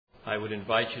I would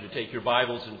invite you to take your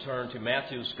Bibles and turn to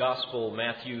Matthew's Gospel,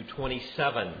 Matthew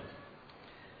 27.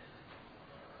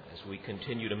 As we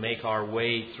continue to make our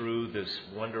way through this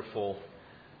wonderful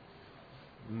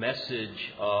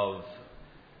message of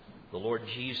the Lord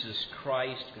Jesus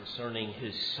Christ concerning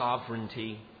His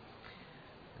sovereignty.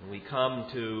 And we come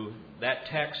to that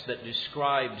text that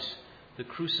describes the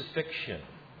crucifixion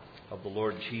of the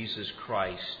Lord Jesus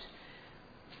Christ.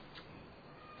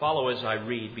 Follow as I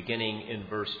read, beginning in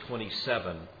verse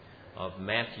 27 of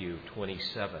Matthew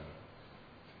 27.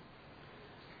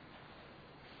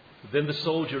 Then the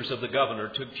soldiers of the governor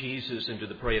took Jesus into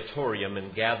the praetorium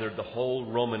and gathered the whole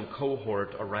Roman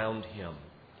cohort around him.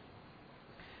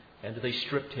 And they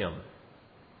stripped him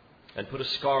and put a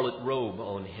scarlet robe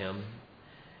on him.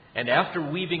 And after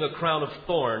weaving a crown of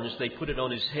thorns, they put it on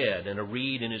his head and a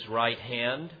reed in his right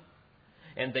hand.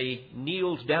 And they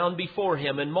kneeled down before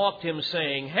him and mocked him,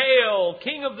 saying, "Hail,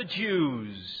 King of the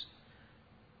Jews!"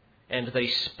 And they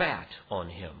spat on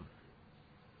him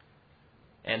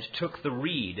and took the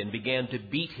reed and began to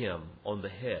beat him on the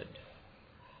head.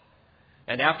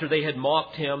 And after they had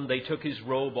mocked him, they took his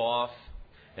robe off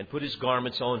and put his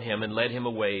garments on him and led him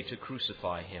away to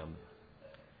crucify him.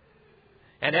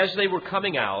 And as they were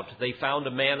coming out, they found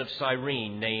a man of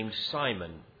Cyrene named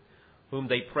Simon, whom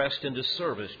they pressed into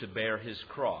service to bear his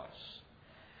cross.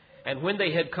 And when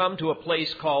they had come to a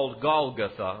place called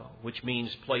Golgotha, which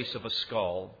means place of a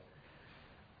skull,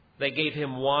 they gave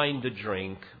him wine to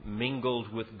drink,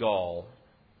 mingled with gall.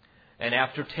 And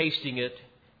after tasting it,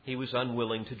 he was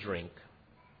unwilling to drink.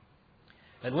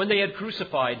 And when they had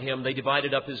crucified him, they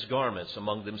divided up his garments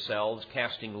among themselves,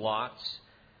 casting lots.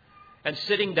 And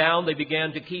sitting down, they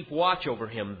began to keep watch over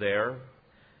him there.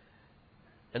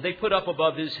 And they put up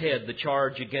above his head the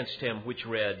charge against him, which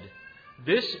read,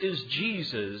 "This is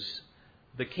Jesus,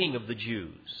 the King of the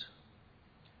Jews."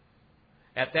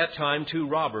 At that time 2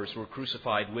 robbers were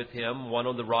crucified with him, one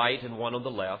on the right and one on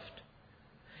the left.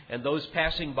 And those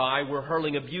passing by were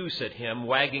hurling abuse at him,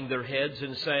 wagging their heads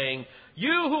and saying,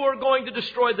 "You who are going to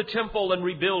destroy the temple and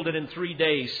rebuild it in 3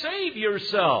 days, save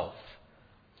yourself.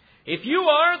 If you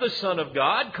are the Son of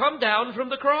God, come down from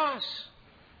the cross."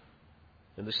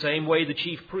 In the same way, the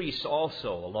chief priests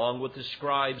also, along with the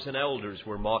scribes and elders,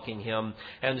 were mocking him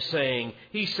and saying,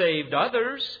 "He saved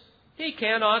others. He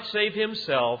cannot save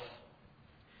himself.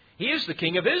 He is the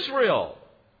King of Israel.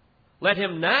 Let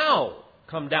him now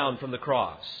come down from the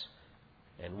cross,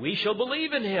 and we shall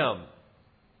believe in him.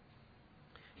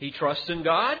 He trusts in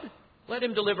God. Let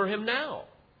him deliver him now,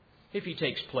 if he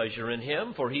takes pleasure in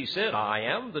him, for he said, 'I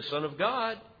am the Son of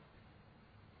God.'"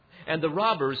 And the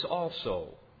robbers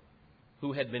also,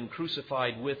 who had been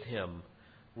crucified with him,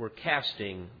 were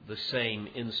casting the same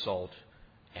insult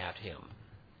at him.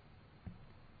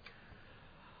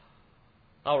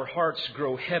 Our hearts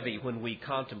grow heavy when we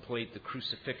contemplate the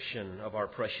crucifixion of our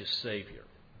precious Savior.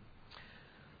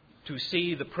 To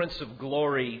see the Prince of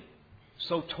Glory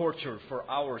so tortured for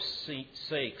our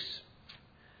sakes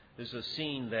is a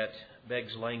scene that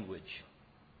begs language.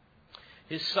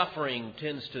 His suffering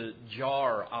tends to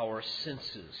jar our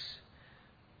senses,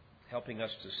 helping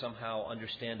us to somehow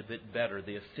understand a bit better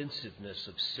the offensiveness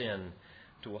of sin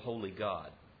to a holy God.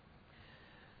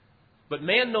 But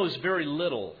man knows very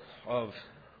little of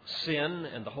sin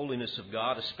and the holiness of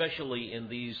God, especially in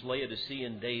these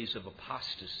Laodicean days of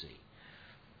apostasy.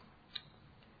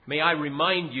 May I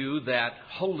remind you that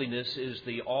holiness is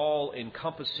the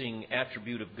all-encompassing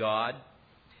attribute of God.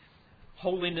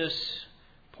 Holiness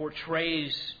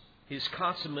portrays His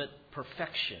consummate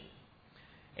perfection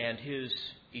and His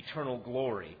eternal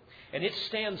glory. And it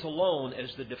stands alone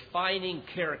as the defining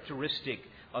characteristic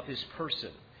of His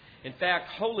person. In fact,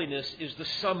 holiness is the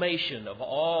summation of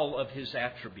all of His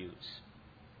attributes.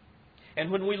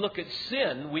 And when we look at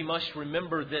sin, we must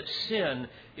remember that sin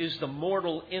is the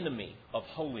mortal enemy of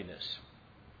holiness.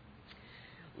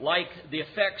 Like the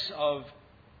effects of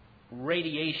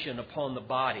radiation upon the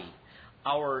body,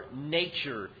 our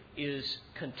nature is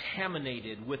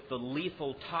contaminated with the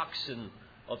lethal toxin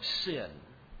of sin.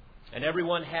 And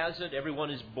everyone has it,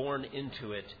 everyone is born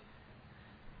into it.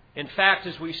 In fact,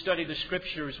 as we study the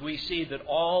Scriptures, we see that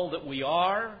all that we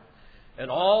are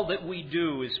and all that we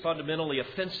do is fundamentally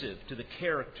offensive to the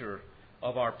character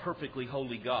of our perfectly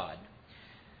holy God.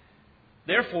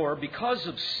 Therefore, because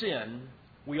of sin,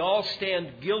 we all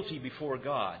stand guilty before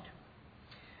God.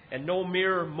 And no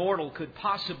mere mortal could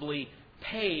possibly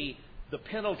pay the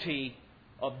penalty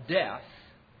of death,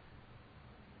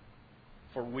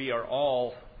 for we are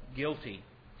all guilty.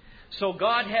 So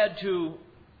God had to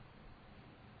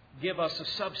give us a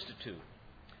substitute.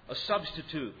 A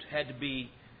substitute had to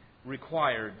be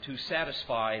required to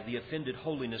satisfy the offended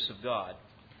holiness of God.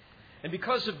 And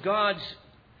because of God's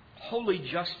holy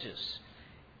justice,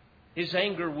 His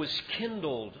anger was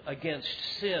kindled against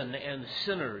sin and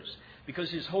sinners because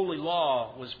His holy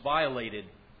law was violated.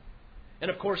 And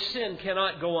of course, sin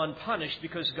cannot go unpunished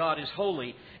because God is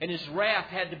holy, and His wrath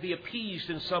had to be appeased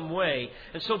in some way.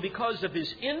 And so because of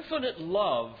His infinite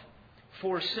love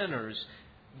for sinners,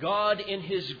 God in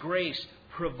His grace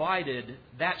provided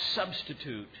that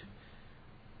substitute,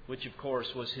 which of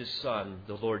course was His Son,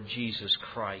 the Lord Jesus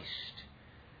Christ.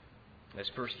 As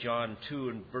 1 John 2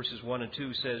 and verses 1 and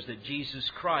 2 says that Jesus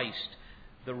Christ,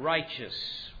 the righteous,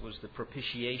 was the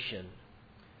propitiation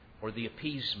or the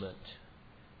appeasement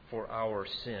for our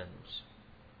sins.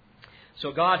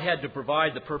 So God had to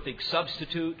provide the perfect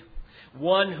substitute,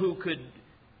 one who could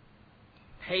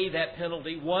pay that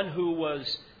penalty, one who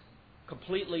was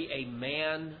completely a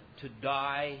man to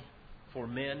die for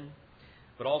men,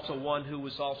 but also one who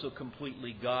was also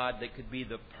completely God, that could be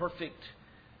the perfect,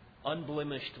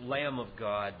 unblemished Lamb of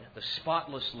God, the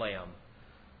spotless Lamb,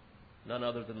 none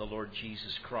other than the Lord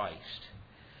Jesus Christ.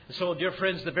 And so, dear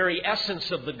friends, the very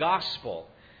essence of the gospel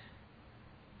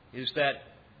is that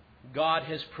God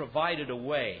has provided a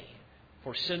way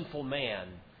for sinful man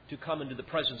to come into the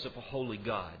presence of a holy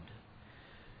God.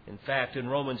 In fact, in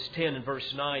Romans 10 and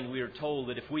verse 9, we are told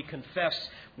that if we confess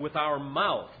with our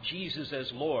mouth Jesus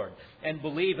as Lord and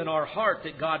believe in our heart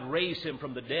that God raised Him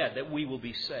from the dead, that we will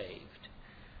be saved.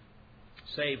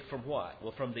 Saved from what?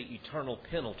 Well, from the eternal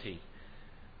penalty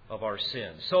of our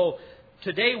sins. So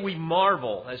today we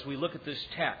marvel as we look at this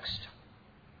text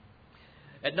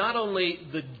at not only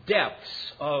the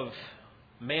depths of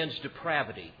man's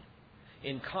depravity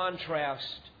in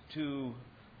contrast to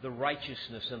the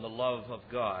righteousness and the love of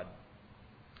God,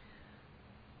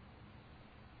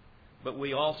 but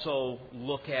we also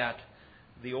look at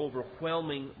the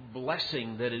overwhelming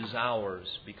blessing that is ours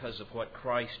because of what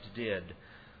Christ did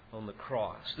on the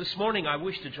cross. This morning I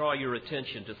wish to draw your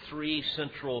attention to three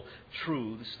central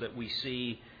truths that we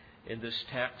see in this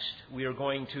text. We are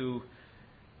going to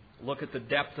look at the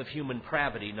depth of human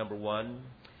pravity, number one.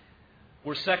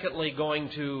 We're secondly going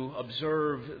to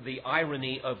observe the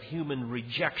irony of human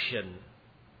rejection.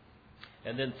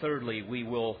 And then thirdly, we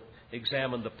will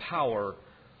examine the power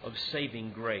of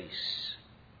saving grace.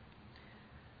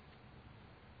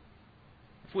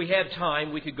 If we had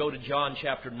time, we could go to John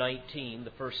chapter 19,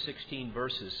 the first 16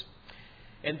 verses.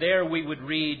 And there we would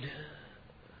read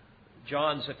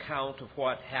John's account of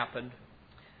what happened.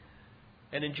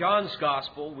 And in John's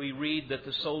gospel, we read that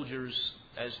the soldiers,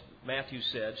 as Matthew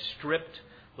said, stripped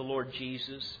the Lord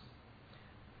Jesus.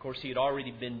 Of course, He had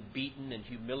already been beaten and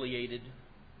humiliated.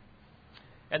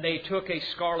 And they took a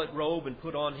scarlet robe and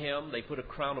put on Him. They put a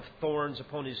crown of thorns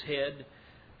upon His head.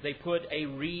 They put a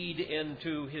reed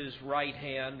into His right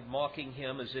hand, mocking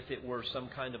Him as if it were some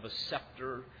kind of a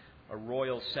scepter, a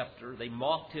royal scepter. They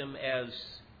mocked Him as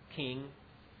king.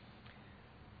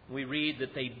 We read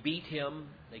that they beat Him.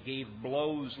 They gave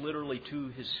blows literally to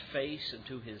His face and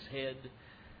to His head,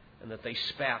 and that they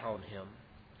spat on Him.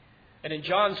 And in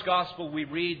John's gospel, we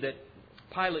read that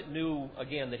Pilate knew,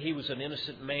 again, that He was an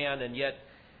innocent man, and yet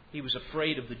he was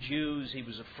afraid of the Jews. He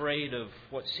was afraid of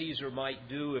what Caesar might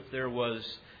do if there was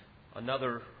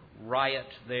another riot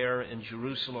there in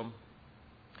Jerusalem.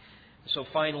 So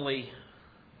finally,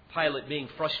 Pilate, being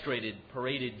frustrated,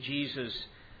 paraded Jesus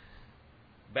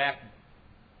back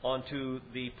onto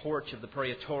the porch of the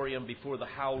praetorium before the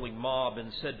howling mob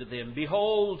and said to them,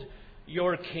 "Behold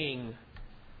your king."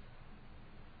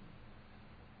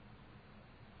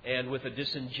 And with a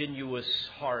disingenuous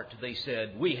heart, they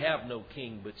said, "We have no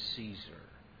king but Caesar."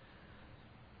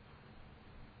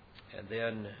 And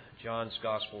then John's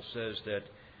gospel says that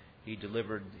He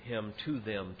delivered Him to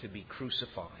them to be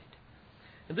crucified.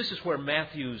 And this is where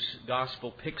Matthew's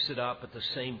gospel picks it up at the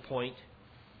same point.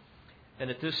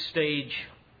 And at this stage,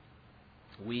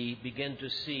 we begin to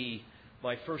see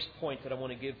my first point that I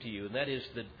want to give to you, and that is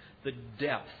the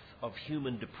depth of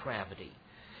human depravity.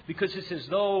 Because it's as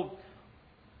though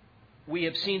we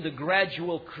have seen the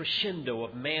gradual crescendo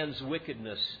of man's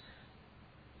wickedness.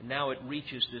 And now it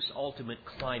reaches this ultimate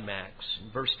climax.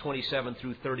 In verse 27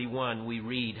 through 31, we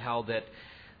read how that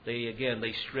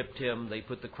they stripped Him. They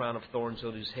put the crown of thorns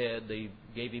on His head. They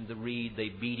gave Him the reed. They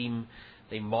beat Him.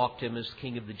 They mocked Him as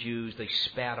King of the Jews. They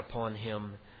spat upon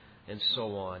Him, and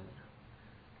so on.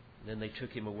 And then they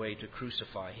took Him away to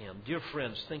crucify Him. Dear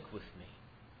friends, think with me.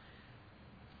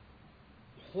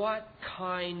 What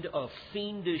kind of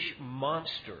fiendish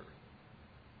monster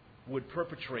would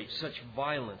perpetrate such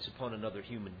violence upon another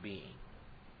human being?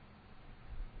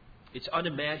 It's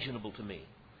unimaginable to me.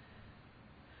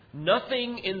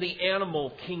 Nothing in the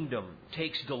animal kingdom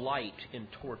takes delight in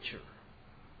torture.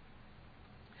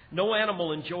 No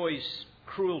animal enjoys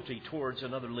cruelty towards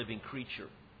another living creature.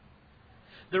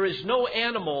 There is no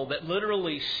animal that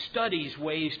literally studies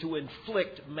ways to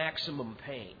inflict maximum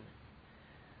pain,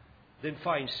 then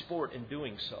finds sport in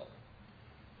doing so.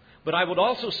 But I would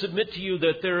also submit to you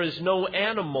that there is no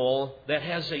animal that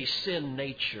has a sin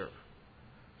nature.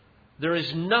 There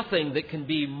is nothing that can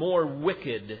be more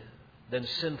wicked than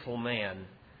sinful man.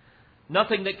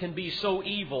 Nothing that can be so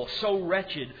evil, so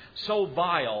wretched, so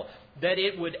vile, that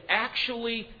it would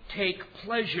actually take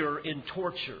pleasure in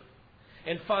torture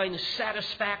and find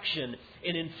satisfaction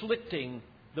in inflicting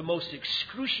the most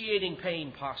excruciating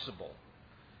pain possible.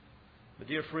 But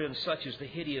dear friends, such is the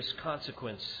hideous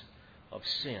consequence of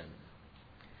sin.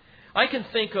 I can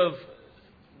think of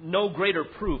no greater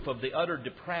proof of the utter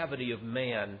depravity of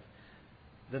man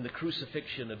than the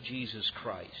crucifixion of Jesus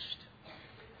Christ.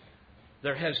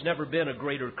 There has never been a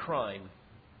greater crime.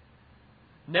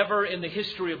 Never in the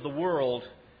history of the world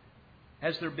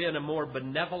has there been a more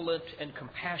benevolent and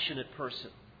compassionate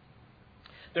person.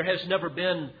 There has never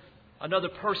been another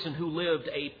person who lived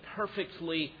a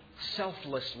perfectly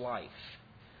selfless life.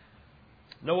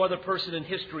 No other person in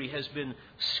history has been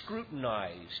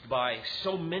scrutinized by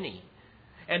so many.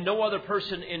 And no other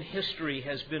person in history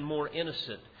has been more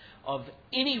innocent of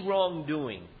any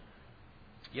wrongdoing,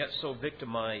 yet so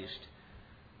victimized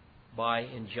by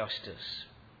injustice.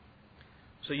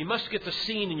 So you must get the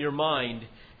scene in your mind.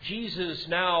 Jesus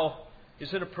now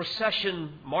is in a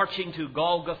procession marching to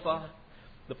Golgotha,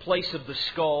 the place of the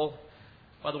skull.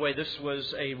 By the way, this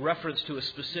was a reference to a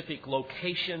specific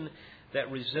location that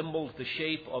resembled the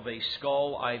shape of a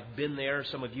skull. I've been there.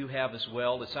 Some of you have as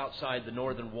well. It's outside the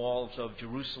northern walls of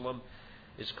Jerusalem.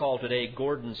 It's called today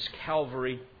Gordon's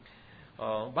Calvary.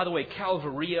 By the way,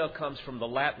 Calvaria comes from the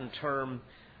Latin term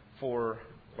for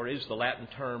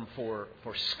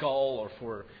skull or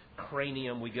for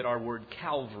cranium. We get our word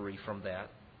Calvary from that.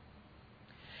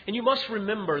 And you must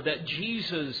remember that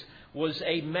Jesus was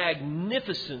a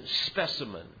magnificent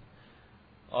specimen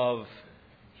of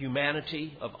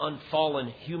humanity, of unfallen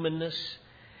humanness.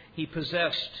 He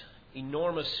possessed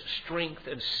enormous strength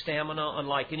and stamina,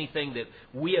 unlike anything that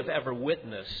we have ever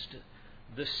witnessed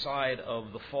this side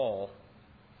of the fall.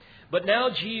 But now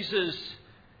Jesus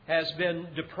has been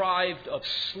deprived of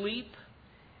sleep.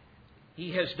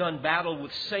 He has done battle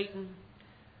with Satan.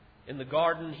 In the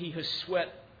garden, he has sweat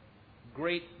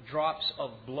great drops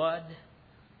of blood.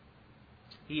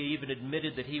 He even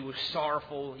admitted that he was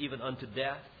sorrowful even unto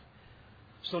death.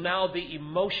 So now the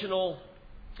emotional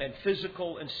and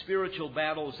physical and spiritual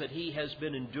battles that he has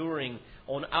been enduring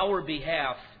on our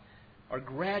behalf are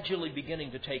gradually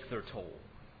beginning to take their toll.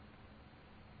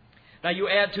 Now you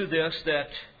add to this that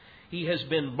he has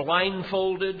been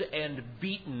blindfolded and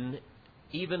beaten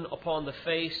even upon the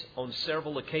face on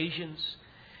several occasions.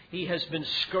 He has been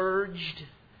scourged,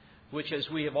 which, as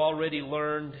we have already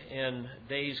learned in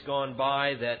days gone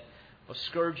by, that a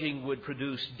scourging would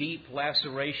produce deep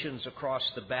lacerations across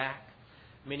the back,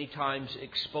 many times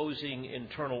exposing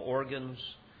internal organs.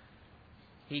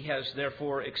 He has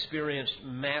therefore experienced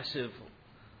massive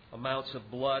amounts of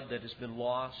blood that has been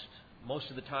lost. Most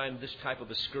of the time, this type of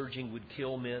a scourging would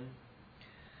kill men.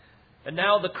 And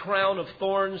now the crown of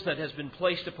thorns that has been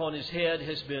placed upon his head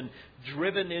has been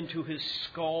driven into his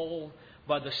skull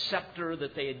by the scepter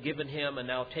that they had given him and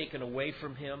now taken away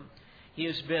from him. He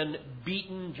has been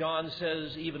beaten, John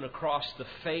says, even across the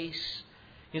face.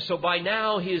 And so by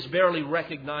now he is barely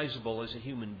recognizable as a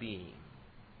human being.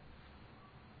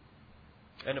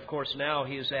 And of course now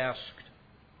he is asked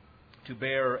to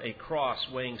bear a cross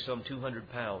weighing some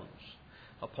 200 pounds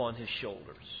upon his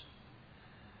shoulders.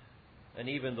 And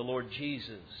even the Lord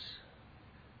Jesus,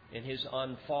 in his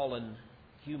unfallen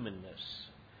humanness,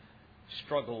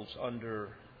 struggles under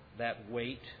that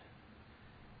weight.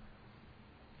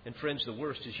 And friends, the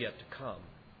worst is yet to come.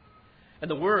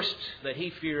 And the worst that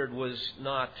he feared was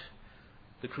not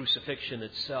the crucifixion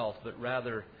itself, but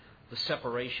rather the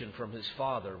separation from his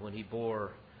Father when he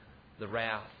bore the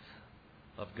wrath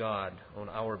of God on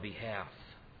our behalf.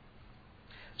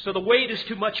 So the weight is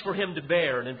too much for him to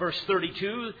bear. And in verse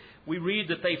 32, we read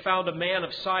that they found a man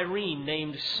of Cyrene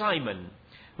named Simon,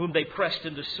 whom they pressed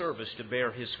into service to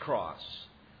bear his cross.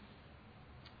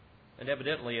 And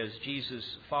evidently, as Jesus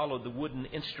followed the wooden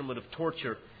instrument of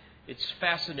torture, it's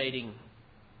fascinating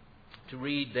to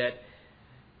read that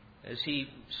as he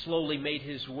slowly made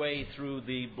his way through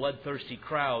the bloodthirsty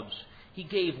crowds, he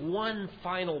gave one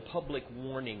final public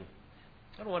warning.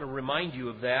 I want to remind you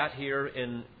of that here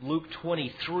in Luke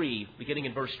 23, beginning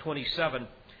in verse 27.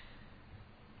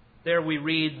 There we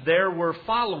read, "There were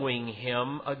following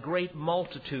him a great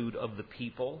multitude of the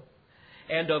people,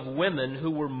 and of women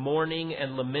who were mourning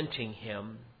and lamenting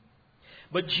him.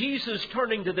 But Jesus,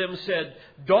 turning to them, said,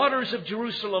 'Daughters of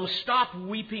Jerusalem, stop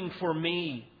weeping for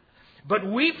me, but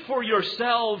weep for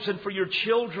yourselves and for your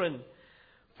children.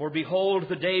 For behold,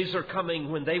 the days are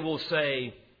coming when they will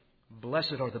say,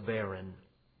 Blessed are the barren,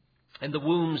 and the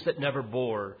wombs that never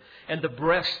bore, and the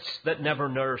breasts that never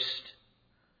nursed.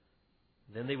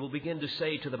 Then they will begin to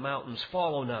say to the mountains,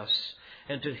 Fall on us,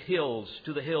 and to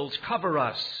the hills, cover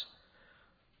us.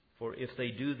 For if they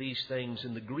do these things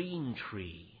in the green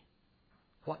tree,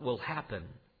 what will happen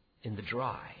in the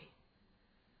dry?'"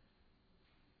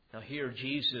 Now here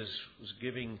Jesus was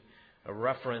giving a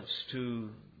reference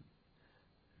to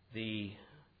the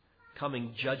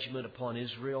coming judgment upon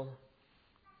Israel.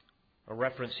 A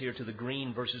reference here to the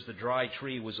green versus the dry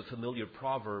tree was a familiar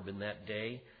proverb in that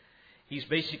day. He's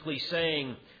basically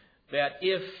saying that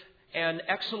if an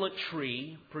excellent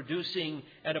tree producing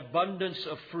an abundance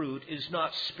of fruit is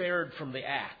not spared from the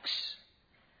axe,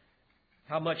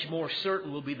 how much more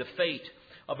certain will be the fate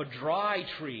of a dry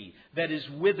tree that is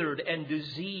withered and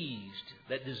diseased,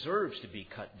 that deserves to be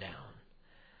cut down.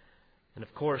 And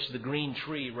of course, the green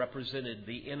tree represented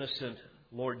the innocent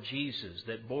Lord Jesus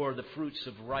that bore the fruits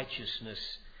of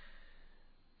righteousness.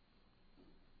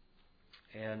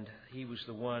 And he was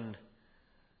the one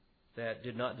that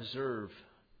did not deserve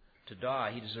to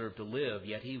die. He deserved to live,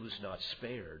 yet he was not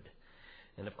spared.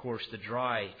 And of course, the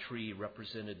dry tree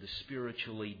represented the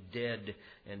spiritually dead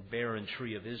and barren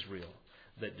tree of Israel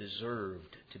that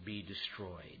deserved to be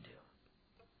destroyed.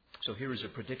 So here is a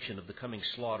prediction of the coming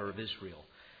slaughter of Israel.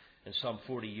 And some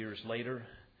 40 years later,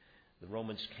 the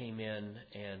Romans came in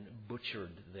and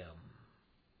butchered them.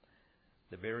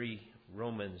 The very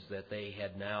Romans that they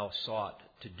had now sought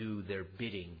to do their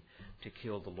bidding to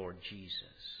kill the Lord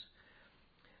Jesus.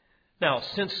 Now,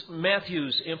 since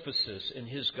Matthew's emphasis in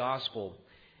his gospel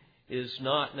is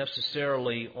not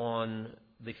necessarily on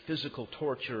the physical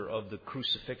torture of the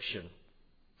crucifixion,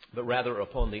 but rather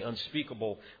upon the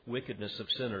unspeakable wickedness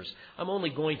of sinners, I'm only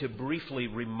going to briefly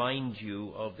remind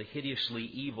you of the hideously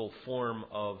evil form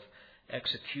of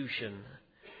execution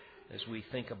as we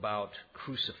think about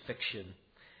crucifixion.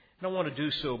 And I want to do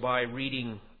so by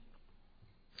reading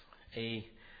a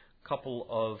couple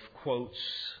of quotes.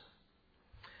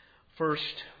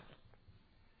 First,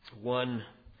 one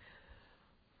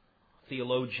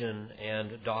theologian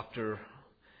and doctor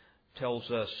tells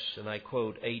us, and I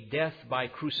quote, "A death by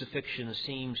crucifixion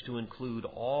seems to include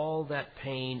all that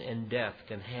pain and death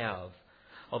can have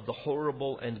of the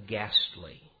horrible and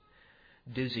ghastly.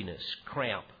 Dizziness,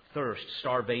 cramp, thirst,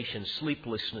 starvation,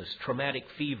 sleeplessness, traumatic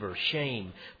fever,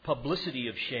 shame, publicity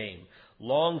of shame,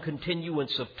 long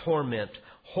continuance of torment,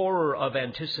 horror of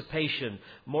anticipation,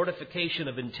 mortification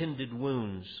of intended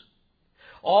wounds.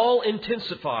 All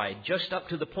intensified just up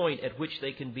to the point at which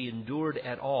they can be endured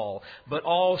at all, but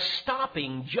all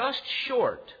stopping just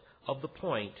short of the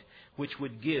point which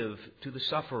would give to the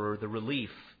sufferer the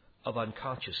relief of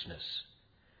unconsciousness.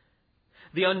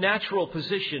 The unnatural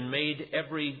position made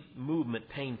every movement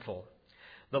painful.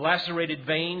 The lacerated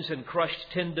veins and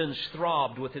crushed tendons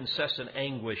throbbed with incessant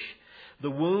anguish. The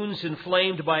wounds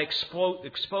inflamed by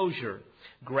exposure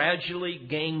gradually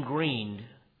gangrened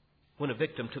when a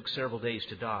victim took several days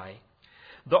to die.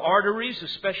 The arteries,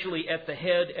 especially at the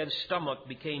head and stomach,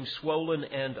 became swollen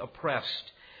and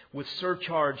oppressed with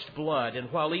surcharged blood.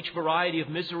 And while each variety of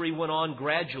misery went on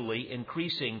gradually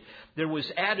increasing, there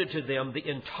was added to them the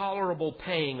intolerable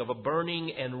pang of a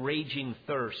burning and raging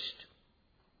thirst.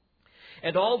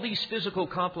 And all these physical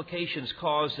complications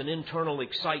caused an internal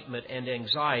excitement and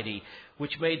anxiety,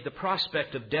 which made the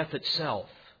prospect of death itself,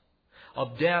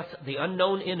 of death, the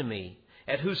unknown enemy,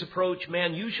 at whose approach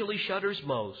man usually shudders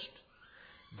most,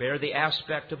 bear the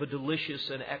aspect of a delicious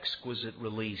and exquisite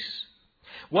release.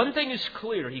 One thing is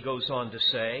clear," he goes on to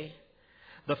say,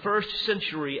 "the first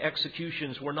century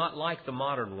executions were not like the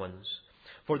modern ones,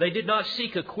 for they did not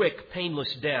seek a quick,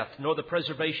 painless death, nor the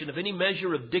preservation of any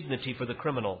measure of dignity for the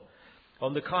criminal.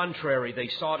 On the contrary, they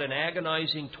sought an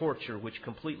agonizing torture which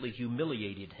completely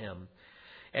humiliated him.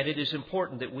 And it is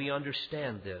important that we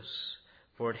understand this,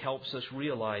 for it helps us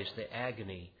realize the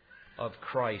agony of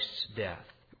Christ's death."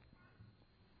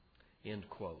 End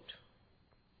quote.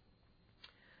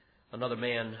 Another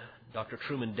man, Dr.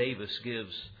 Truman Davis,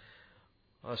 gives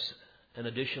us an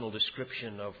additional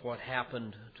description of what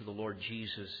happened to the Lord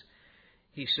Jesus.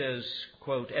 He says,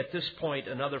 quote, "At this point,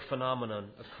 another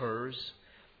phenomenon occurs.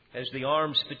 As the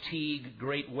arms fatigue,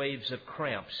 great waves of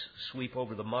cramps sweep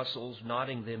over the muscles,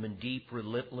 knotting them in deep,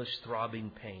 relentless, throbbing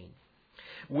pain.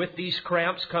 With these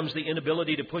cramps comes the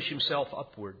inability to push himself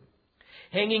upward.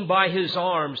 Hanging by his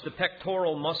arms, the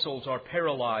pectoral muscles are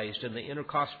paralyzed and the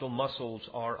intercostal muscles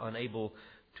are unable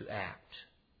to act.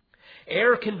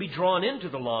 Air can be drawn into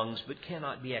the lungs but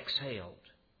cannot be exhaled.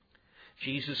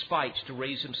 Jesus fights to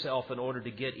raise himself in order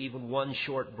to get even one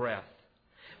short breath.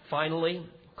 Finally,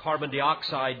 carbon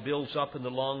dioxide builds up in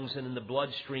the lungs and in the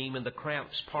bloodstream, and the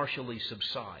cramps partially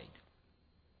subside.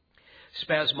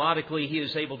 Spasmodically, he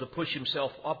is able to push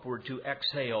himself upward to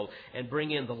exhale and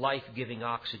bring in the life-giving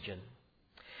oxygen.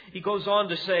 He goes on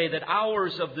to say that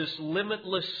hours of this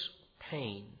limitless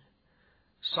pain,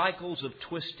 cycles of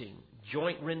twisting,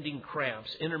 joint-rending cramps,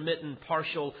 intermittent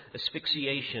partial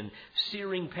asphyxiation,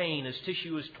 searing pain as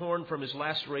tissue is torn from his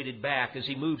lacerated back as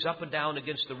he moves up and down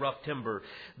against the rough timber.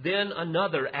 Then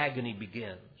another agony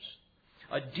begins.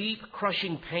 A deep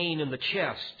crushing pain in the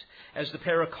chest as the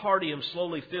pericardium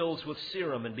slowly fills with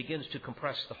serum and begins to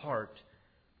compress the heart.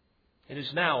 It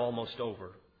is now almost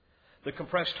over. The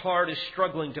compressed heart is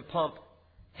struggling to pump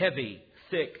heavy,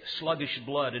 thick, sluggish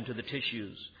blood into the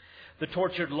tissues. The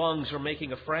tortured lungs are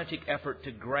making a frantic effort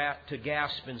to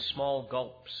gasp in small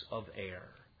gulps of air.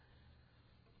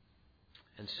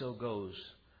 And so goes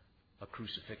a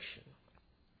crucifixion.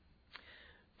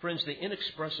 Friends, the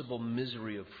inexpressible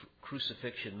misery of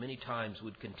crucifixion many times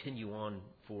would continue on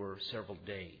for several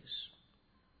days.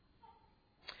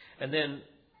 And then,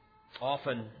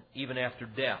 often, even after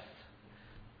death,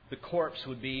 the corpse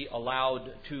would be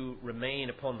allowed to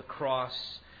remain upon the cross,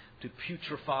 to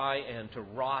putrefy and to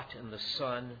rot in the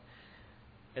sun,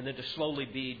 and then to slowly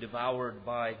be devoured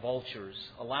by vultures,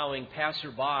 allowing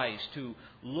passerbys to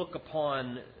look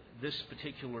upon this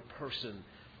particular person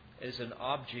as an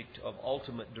object of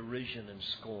ultimate derision and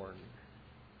scorn.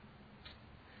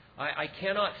 I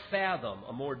cannot fathom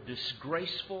a more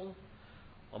disgraceful,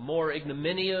 a more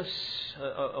ignominious,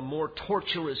 a more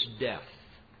torturous death.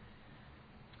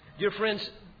 Dear friends,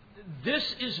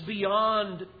 this is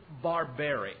beyond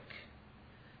barbaric.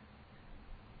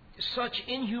 Such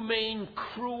inhumane,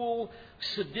 cruel,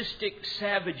 sadistic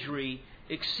savagery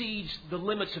exceeds the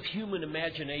limits of human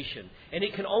imagination, and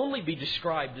it can only be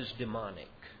described as demonic.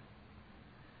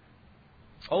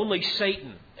 Only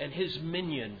Satan and his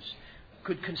minions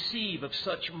could conceive of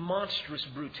such monstrous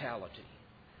brutality.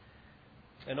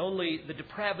 And only the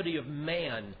depravity of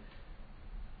man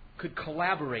could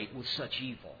collaborate with such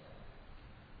evil.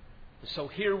 So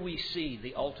here we see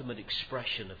the ultimate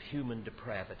expression of human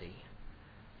depravity.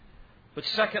 But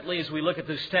secondly, as we look at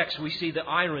this text, we see the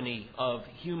irony of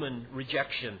human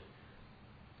rejection.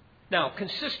 Now,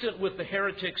 consistent with the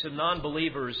heretics and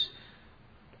non-believers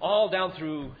all down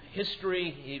through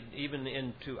history, even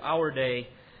into our day,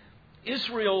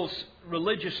 Israel's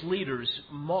religious leaders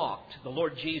mocked the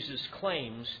Lord Jesus'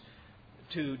 claims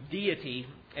to deity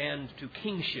and to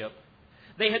kingship.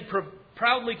 They had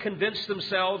proudly convinced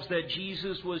themselves that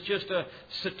Jesus was just a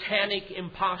satanic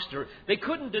impostor. They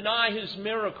couldn't deny his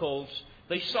miracles.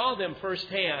 They saw them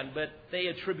firsthand, but they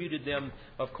attributed them,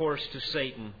 of course, to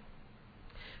Satan.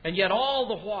 And yet all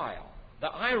the while, the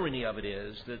irony of it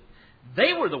is that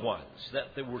they were the ones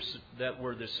that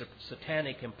were the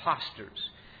satanic imposters,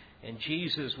 and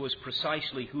Jesus was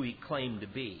precisely who he claimed to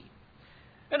be.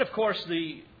 And of course,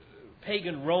 the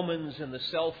pagan Romans and the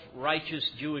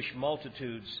self-righteous Jewish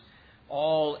multitudes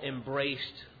all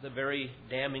embraced the very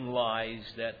damning lies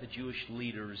that the Jewish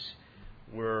leaders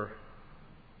were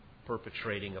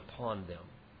perpetrating upon them.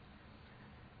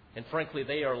 And frankly,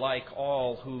 they are like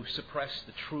all who suppress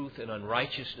the truth in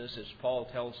unrighteousness, as Paul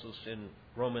tells us in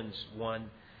Romans 1.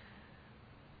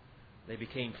 They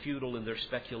became futile in their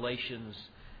speculations,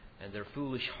 and their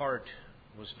foolish heart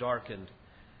was darkened.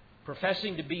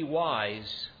 Professing to be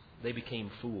wise, they became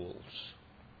fools.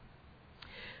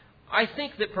 I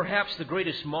think that perhaps the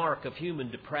greatest mark of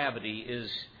human depravity is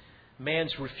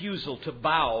man's refusal to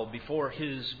bow before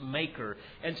his Maker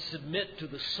and submit to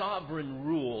the sovereign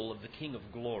rule of the King of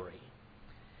Glory.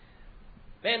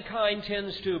 Mankind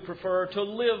tends to prefer to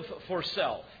live for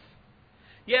self.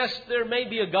 Yes, there may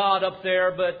be a God up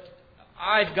there, but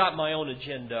I've got my own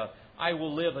agenda. I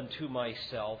will live unto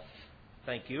myself.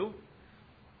 Thank you.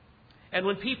 And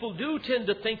when people do tend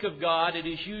to think of God, it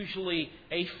is usually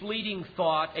a fleeting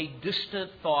thought, a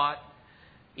distant thought,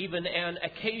 even an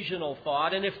occasional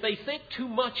thought. And if they think too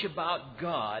much about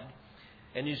God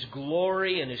and His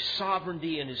glory and His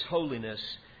sovereignty and His holiness,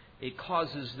 it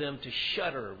causes them to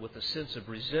shudder with a sense of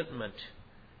resentment.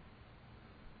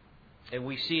 And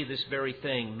we see this very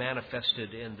thing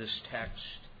manifested in this text.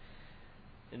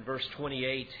 In verse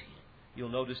 28, you'll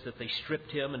notice that they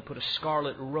stripped Him and put a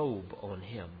scarlet robe on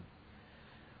Him.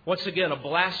 Once again, a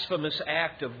blasphemous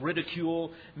act of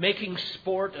ridicule, making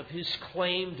sport of his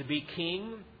claim to be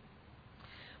king.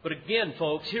 But again,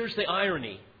 folks, here's the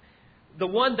irony. The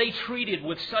one they treated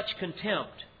with such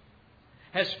contempt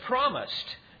has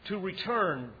promised to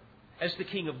return as the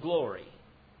King of glory.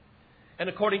 And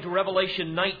according to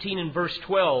Revelation 19 and verse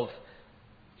 12,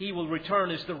 he will return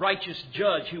as the righteous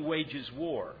judge who wages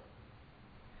war.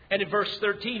 And in verse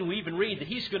 13, we even read that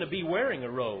he's going to be wearing a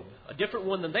robe, a different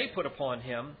one than they put upon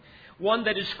him. One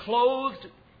that is clothed,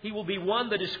 he will be one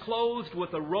that is clothed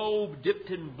with a robe dipped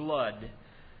in blood,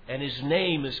 and his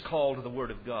name is called the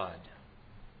Word of God.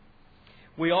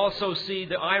 We also see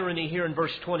the irony here in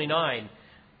verse 29.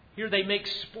 Here they make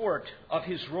sport of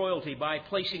his royalty by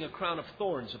placing a crown of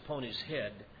thorns upon his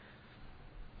head.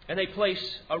 And they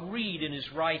place a reed in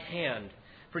his right hand,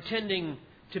 pretending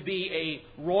to be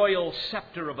a royal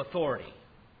scepter of authority,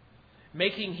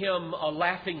 making him a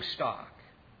laughingstock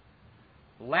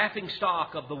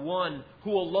of the one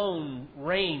who alone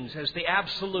reigns as the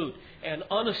absolute and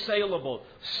unassailable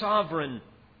sovereign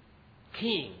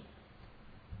king,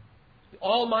 the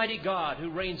Almighty God who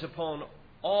reigns upon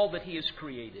all that he has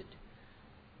created.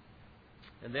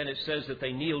 And then it says that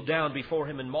they kneeled down before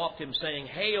him and mocked him, saying,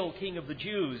 "Hail, King of the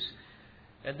Jews!"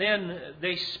 And then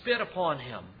they spit upon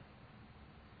him.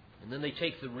 And then they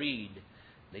take the reed.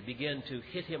 They begin to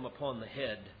hit him upon the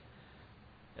head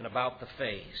and about the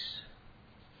face.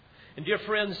 And dear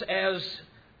friends, as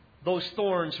those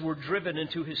thorns were driven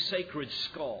into his sacred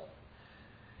skull,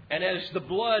 and as the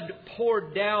blood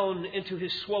poured down into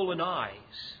his swollen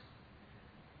eyes,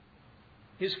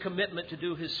 his commitment to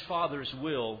do his Father's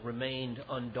will remained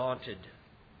undaunted.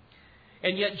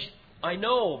 And yet, I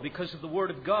know because of the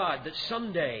Word of God that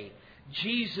someday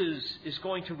Jesus is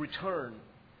going to return.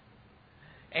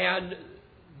 And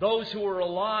those who are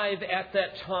alive at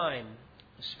that time,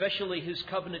 especially his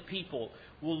covenant people,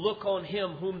 will look on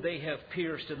him whom they have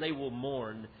pierced, and they will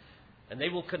mourn. And they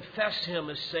will confess him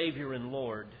as Savior and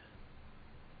Lord.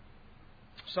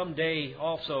 Someday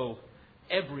also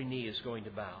every knee is going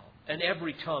to bow, and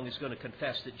every tongue is going to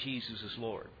confess that Jesus is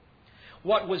Lord.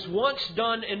 What was once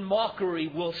done in mockery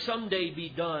will someday be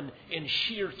done in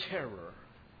sheer terror.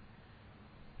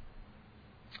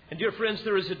 And dear friends,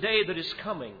 there is a day that is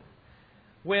coming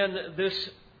when this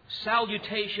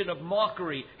salutation of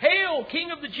mockery, "Hail, King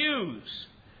of the Jews!"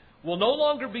 will no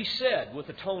longer be said with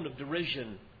a tone of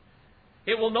derision.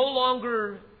 It will no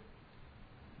longer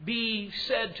be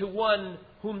said to one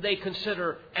whom they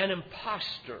consider an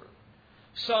impostor,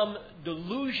 some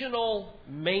delusional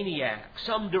maniac,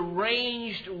 some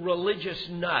deranged religious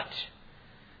nut.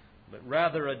 But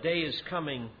rather a day is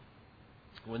coming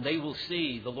when they will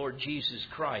see the Lord Jesus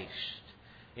Christ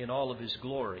in all of His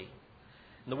glory.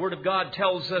 And the Word of God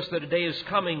tells us that a day is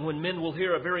coming when men will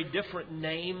hear a very different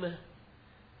name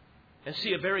and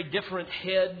see a very different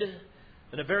head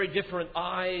and a very different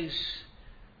eyes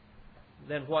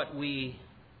than what we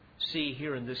see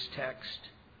here in this text.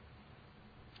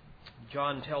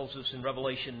 John tells us in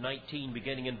Revelation 19,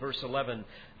 beginning in verse 11,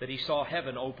 that he saw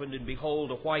heaven opened, and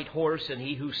behold, a white horse, and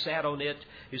he who sat on it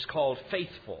is called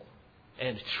Faithful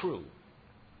and True.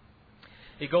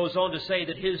 He goes on to say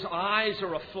that his eyes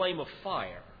are a flame of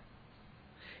fire,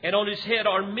 and on his head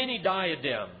are many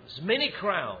diadems, many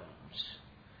crowns,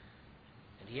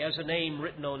 and he has a name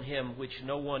written on him which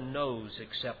no one knows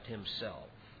except himself.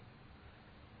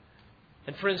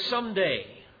 And friends, someday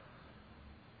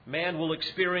man will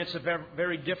experience a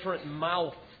very different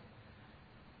mouth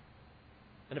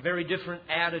and a very different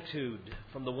attitude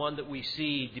from the one that we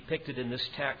see depicted in this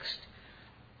text.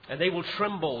 And they will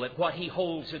tremble at what he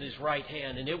holds in his right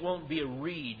hand, and it won't be a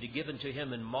reed given to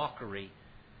him in mockery.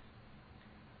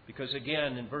 Because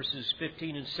again, in verses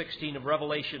 15 and 16 of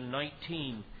Revelation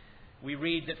 19, we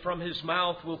read that from his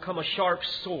mouth will come a sharp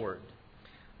sword,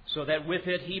 so that with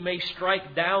it he may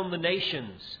strike down the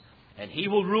nations, and he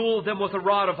will rule them with a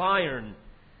rod of iron.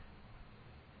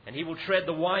 And he will tread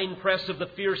the winepress of the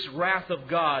fierce wrath of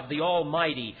God, the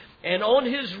Almighty. And on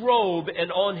his robe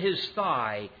and on his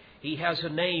thigh he has a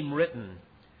name written,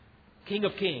 King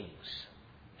of Kings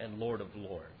and Lord of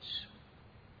Lords.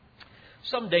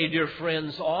 Someday, dear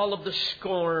friends, all of the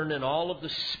scorn and all of the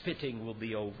spitting will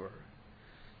be over.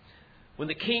 When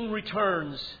the King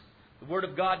returns, the Word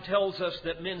of God tells us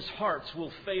that men's hearts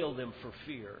will fail them for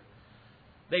fear.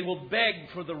 They will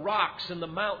beg for the rocks and the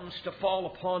mountains to fall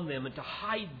upon them and to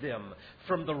hide them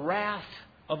from the wrath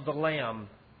of the Lamb.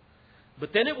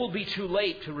 But then it will be too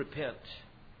late to repent.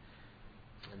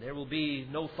 And there will be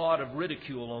no thought of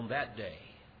ridicule on that day.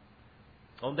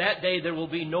 On that day there will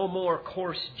be no more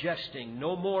coarse jesting,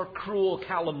 no more cruel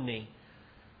calumny.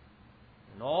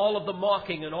 And all of the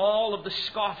mocking and all of the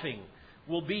scoffing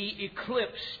will be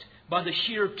eclipsed by the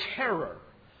sheer terror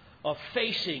of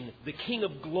facing the King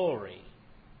of Glory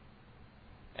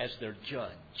as their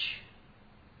judge.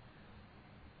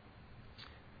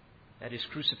 At His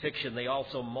crucifixion, they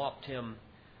also mocked Him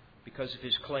because of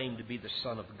His claim to be the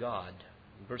Son of God.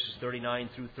 In verses 39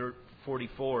 through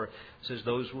 44, it says,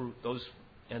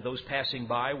 those passing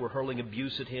by were hurling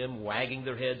abuse at Him, wagging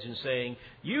their heads and saying,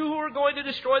 "You who are going to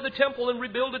destroy the temple and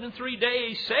rebuild it in 3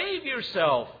 days, save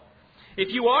yourself. If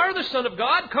you are the Son of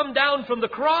God, come down from the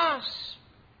cross."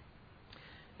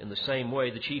 In the same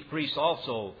way, the chief priests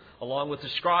also, along with the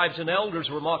scribes and elders,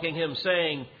 were mocking Him,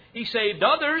 saying, "He saved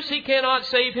others, He cannot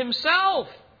save Himself."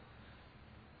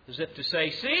 As if to say,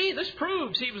 see, this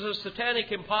proves He was a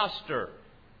satanic impostor.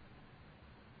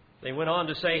 They went on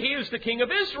to say, "He is the King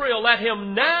of Israel. Let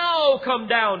Him now come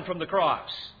down from the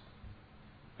cross,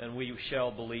 and we shall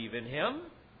believe in Him."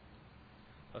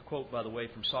 A quote, by the way,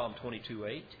 from Psalm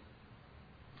 22:8.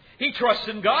 He trusts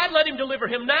in God. Let Him deliver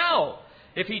him now,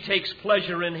 if He takes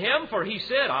pleasure in Him, for He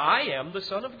said, "I am the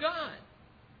Son of God."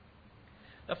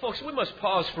 Now, folks, we must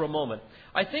pause for a moment.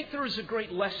 I think there is a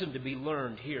great lesson to be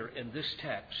learned here in this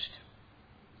text.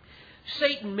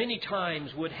 Satan many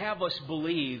times would have us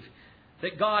believe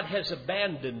that God has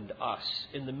abandoned us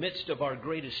in the midst of our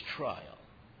greatest trial.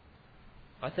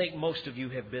 I think most of you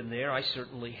have been there. I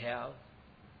certainly have.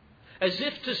 As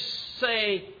if to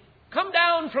say, "Come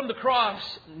down from the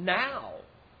cross now.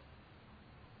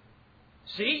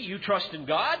 See, you trust in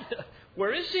God.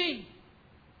 Where is He?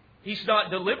 He's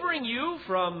not delivering you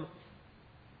from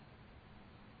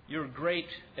your great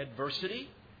adversity,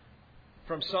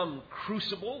 from some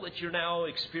crucible that you're now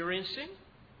experiencing.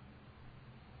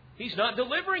 He's not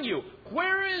delivering you.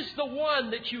 Where is the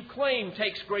one that you claim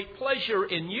takes great pleasure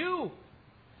in you?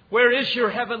 Where is your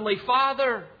Heavenly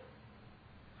Father?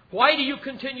 Why do you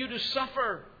continue to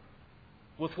suffer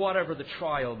with whatever the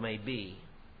trial may be?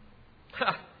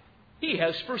 He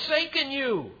has forsaken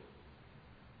you."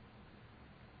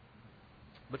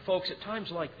 But folks, at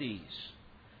times like these,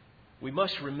 we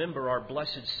must remember our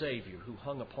blessed Savior who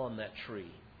hung upon that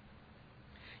tree.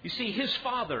 You see, His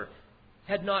Father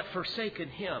had not forsaken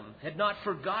Him, had not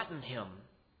forgotten Him.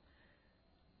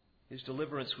 His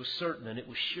deliverance was certain and it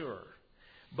was sure,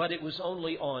 but it was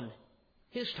only on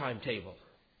His timetable.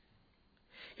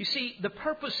 You see, the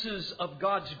purposes of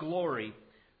God's glory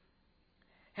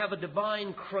have a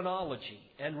divine chronology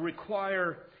and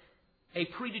require a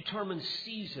predetermined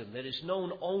season that is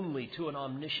known only to an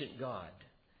omniscient God.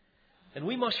 And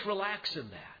we must relax in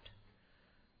that.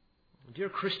 Dear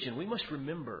Christian, we must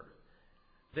remember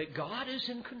that God is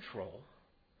in control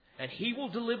and He will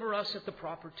deliver us at the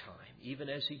proper time, even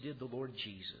as He did the Lord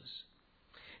Jesus.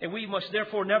 And we must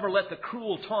therefore never let the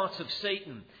cruel taunts of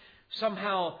Satan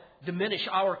somehow diminish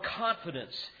our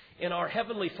confidence in our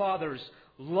Heavenly Father's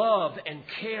love and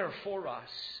care for us.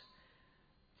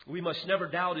 We must never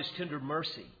doubt His tender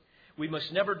mercy. We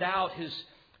must never doubt His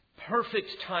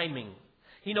perfect timing.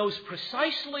 He knows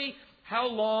precisely how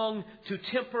long to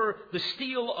temper the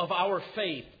steel of our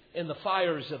faith in the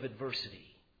fires of adversity.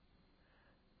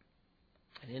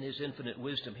 And in His infinite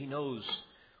wisdom, He knows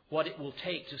what it will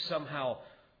take to somehow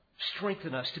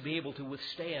strengthen us to be able to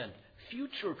withstand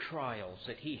future trials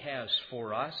that He has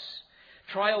for us.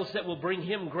 Trials that will bring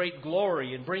Him great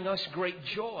glory and bring us great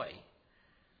joy.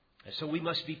 And so we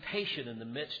must be patient in the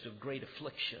midst of great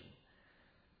affliction.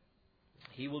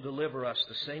 He will deliver us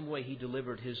the same way He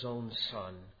delivered His own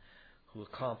Son, who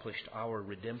accomplished our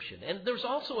redemption. And there's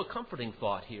also a comforting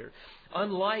thought here.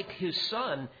 Unlike His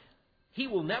Son, He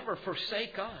will never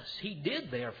forsake us. He did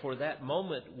there for that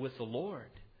moment with the Lord.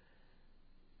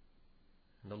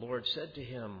 And the Lord said to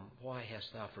Him, "Why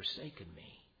hast thou forsaken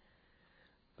me?"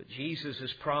 But Jesus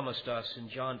has promised us in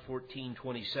John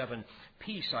 14:27,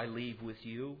 "Peace I leave with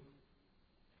you.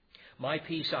 My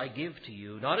peace I give to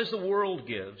you. Not as the world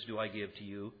gives do I give to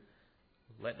you.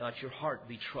 Let not your heart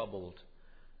be troubled,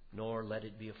 nor let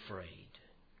it be afraid."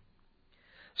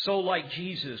 So like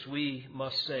Jesus, we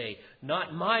must say,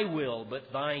 "Not my will,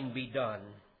 but thine be done."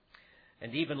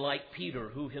 And even like Peter,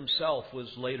 who himself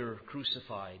was later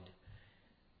crucified,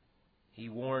 he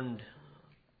warned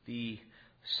the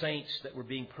saints that were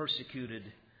being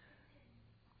persecuted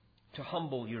to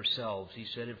humble yourselves. He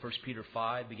said in 1 Peter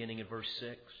 5, beginning in verse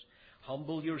 6,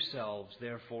 "Humble yourselves,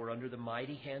 therefore, under the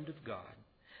mighty hand of God,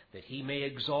 that He may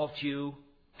exalt you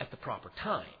at the proper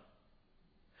time."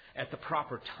 At the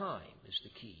proper time is the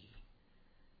key.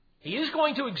 He is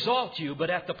going to exalt you,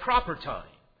 but at the proper time.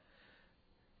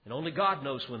 And only God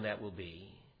knows when that will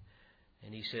be.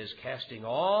 And He says, "Casting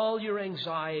all your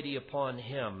anxiety upon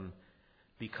Him,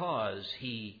 because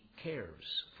He cares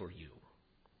for you.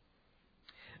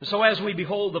 And so as we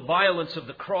behold the violence of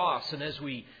the cross and as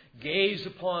we gaze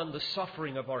upon the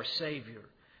suffering of our Savior,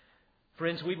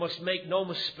 friends, we must make no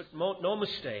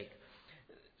mistake.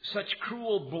 Such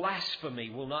cruel blasphemy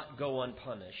will not go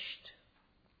unpunished.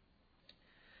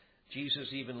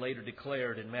 Jesus even later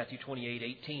declared in Matthew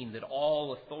 28:18 that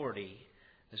all authority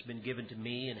has been given to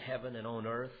me in heaven and on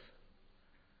earth.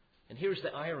 And here's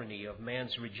the irony of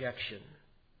man's rejection.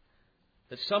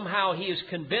 That somehow he has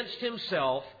convinced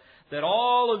himself that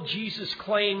all of Jesus'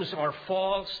 claims are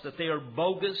false, that they are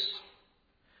bogus.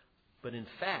 But in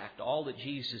fact, all that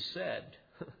Jesus said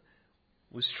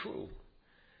was true.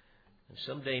 And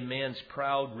someday man's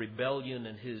proud rebellion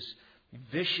and his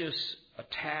vicious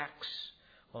attacks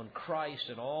on Christ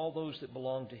and all those that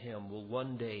belong to Him will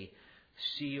one day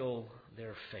seal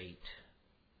their fate.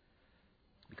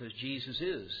 Because Jesus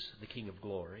is the King of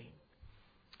glory.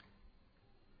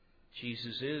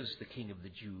 Jesus is the King of the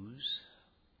Jews.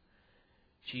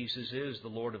 Jesus is the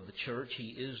Lord of the church. He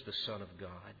is the Son of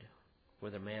God,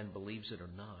 whether man believes it or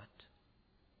not.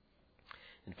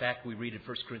 In fact, we read in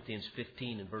 1 Corinthians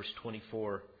 15 and verse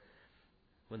 24,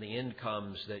 when the end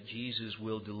comes, that Jesus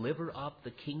will deliver up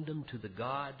the kingdom to the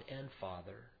God and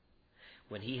Father,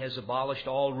 when He has abolished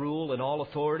all rule and all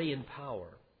authority and power.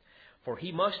 For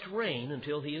He must reign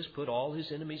until He has put all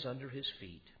His enemies under His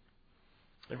feet.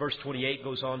 And verse 28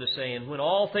 goes on to say, and when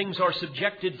all things are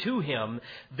subjected to Him,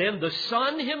 then the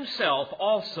Son Himself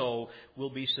also will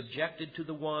be subjected to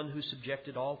the one who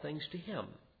subjected all things to Him,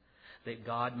 that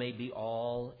God may be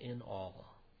all in all.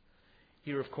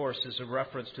 Here, of course, is a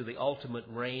reference to the ultimate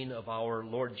reign of our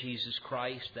Lord Jesus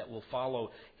Christ that will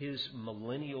follow His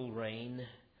millennial reign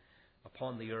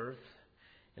upon the earth.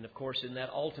 And, of course, in that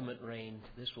ultimate reign,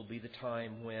 this will be the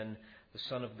time when the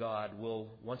Son of God will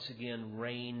once again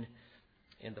reign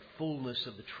in the fullness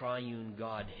of the triune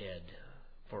Godhead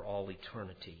for all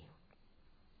eternity.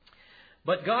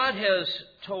 But God has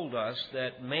told us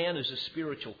that man is a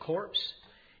spiritual corpse.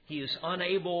 He is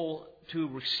unable to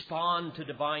respond to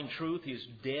divine truth. He is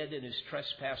dead in his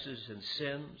trespasses and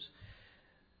sins.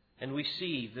 And we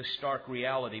see this stark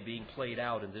reality being played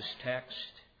out in this text.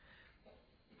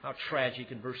 How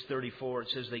tragic. In verse 34 it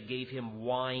says they gave him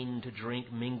wine to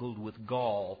drink mingled with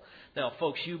gall. Now,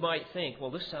 folks, you might think,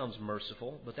 well, this sounds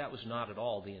merciful, but that was not at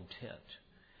all the intent.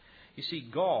 You see,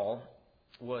 gall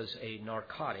was a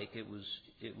narcotic. It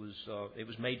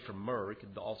was made from myrrh. It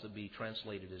could also be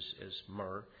translated as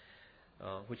myrrh,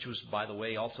 which was, by the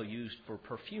way, also used for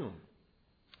perfume.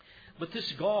 But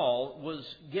this gall was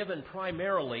given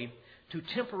primarily to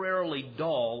temporarily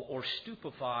dull or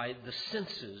stupefy the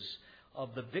senses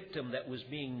of the victim that was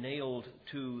being nailed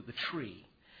to the tree.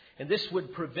 And this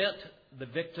would prevent the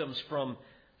victims from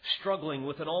struggling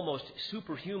with an almost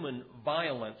superhuman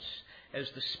violence as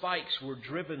the spikes were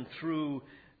driven through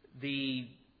the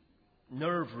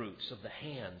nerve roots of the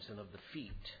hands and of the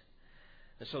feet.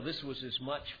 And so this was as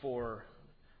much for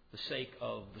the sake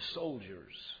of the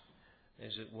soldiers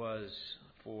as it was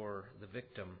for the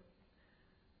victim.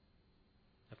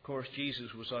 Of course,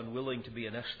 Jesus was unwilling to be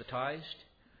anesthetized.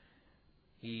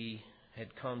 He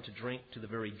had come to drink to the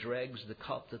very dregs the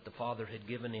cup that the Father had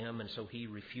given him, and so he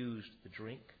refused the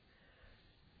drink.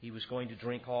 He was going to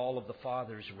drink all of the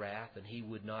Father's wrath, and he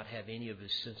would not have any of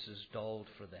his senses dulled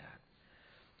for that.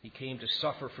 He came to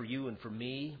suffer for you and for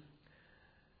me,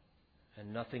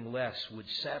 and nothing less would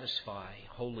satisfy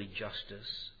holy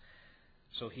justice.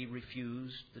 So he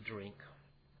refused the drink.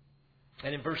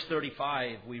 And in verse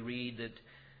 35 we read that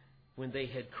when they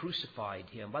had crucified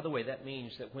him, by the way, that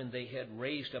means that when they had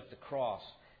raised up the cross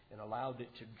and allowed it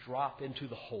to drop into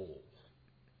the hole,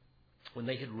 when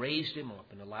they had raised him up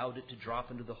and allowed it to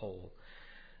drop into the hole,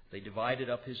 they divided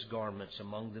up his garments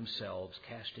among themselves,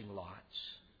 casting lots.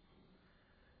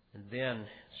 And then,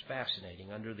 it's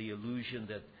fascinating, under the illusion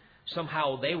that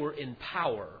somehow they were in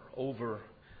power over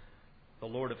the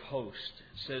Lord of hosts,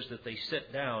 it says that they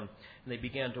sat down and they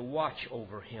began to watch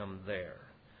over him there.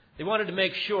 They wanted to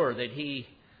make sure that he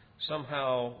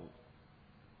somehow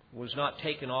was not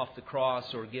taken off the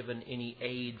cross or given any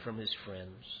aid from his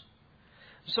friends.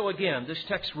 So again, this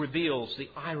text reveals the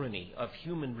irony of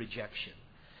human rejection.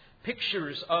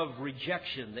 Pictures of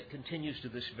rejection that continues to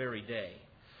this very day.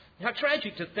 How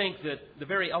tragic to think that the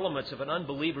very elements of an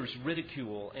unbeliever's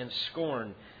ridicule and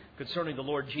scorn concerning the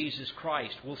Lord Jesus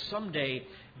Christ will someday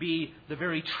be the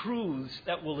very truths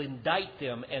that will indict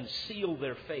them and seal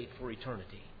their fate for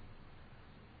eternity.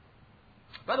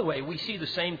 By the way, we see the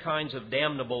same kinds of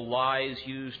damnable lies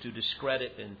used to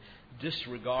discredit and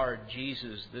disregard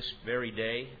Jesus this very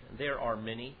day. There are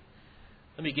many.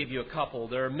 Let me give you a couple.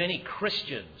 There are many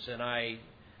Christians, and I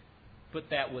put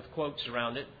that with quotes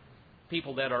around it,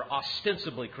 people that are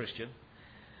ostensibly Christian,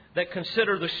 that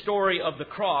consider the story of the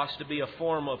cross to be a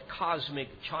form of cosmic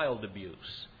child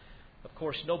abuse. Of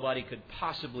course, nobody could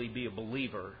possibly be a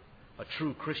believer, a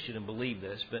true Christian, and believe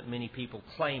this, but many people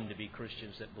claim to be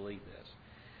Christians that believe this.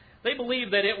 They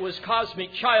believe that it was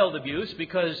cosmic child abuse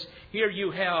because here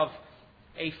you have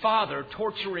a father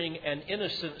torturing an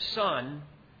innocent son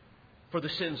for the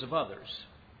sins of others.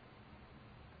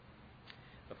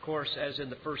 Of course, as in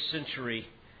the first century,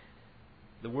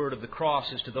 the word of the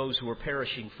cross is to those who are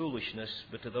perishing foolishness,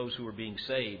 but to those who are being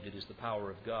saved, it is the power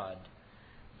of God.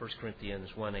 1 Corinthians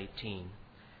 1:18.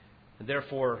 And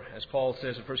therefore, as Paul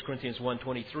says in 1 Corinthians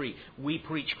 1:23, we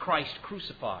preach Christ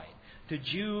crucified, to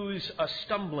Jews a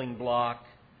stumbling block,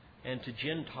 and to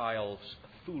Gentiles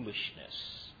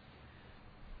foolishness.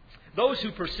 Those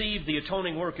who perceive the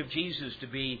atoning work of Jesus to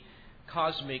be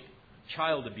cosmic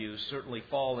child abuse certainly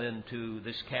fall into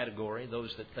this category,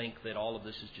 those that think that all of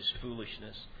this is just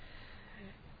foolishness.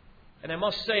 And I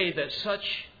must say that such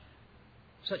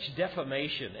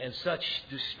defamation and such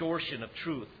distortion of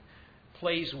truth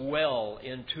plays well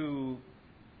into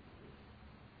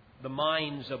the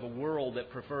minds of a world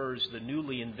that prefers the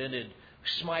newly invented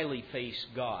smiley-face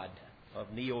God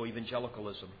of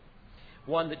neo-evangelicalism.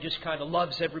 One that just kind of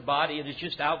loves everybody and is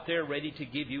just out there ready to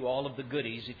give you all of the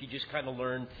goodies if you just kind of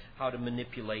learn how to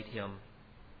manipulate him.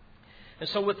 And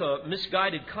so with a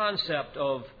misguided concept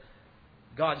of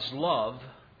God's love,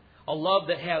 a love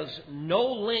that has no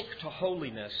link to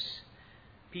holiness,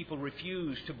 people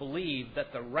refuse to believe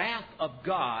that the wrath of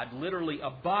God literally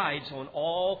abides on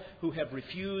all who have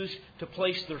refused to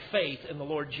place their faith in the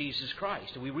Lord Jesus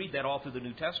Christ. And we read that all through the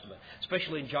New Testament,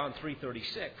 especially in John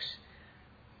 3:36.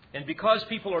 And because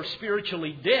people are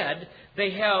spiritually dead,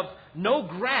 they have no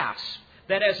grasp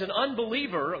that as an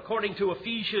unbeliever, according to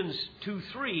Ephesians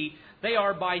 2:3, they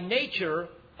are by nature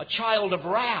a child of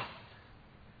wrath.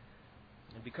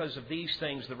 And because of these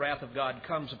things, the wrath of God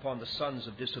comes upon the sons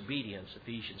of disobedience,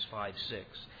 Ephesians 5:6.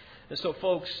 And so,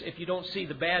 folks, if you don't see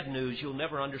the bad news, you'll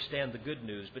never understand the good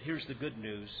news. But here's the good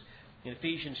news. In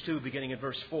Ephesians 2, beginning in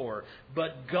verse 4,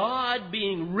 but God,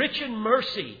 being rich in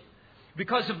mercy,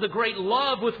 because of the great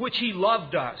love with which He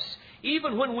loved us,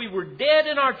 even when we were dead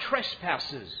in our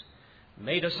trespasses,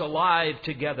 made us alive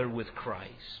together with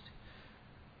Christ.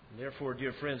 And therefore,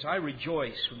 dear friends, I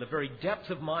rejoice from the very depth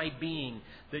of my being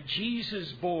that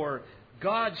Jesus bore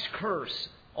God's curse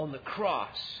on the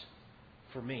cross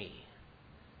for me.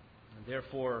 And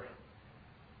therefore,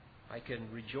 I can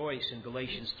rejoice in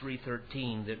Galatians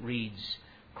 3:13 that reads,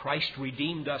 Christ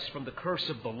redeemed us from the curse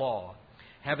of the law,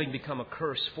 having become a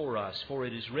curse for us, for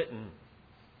it is written,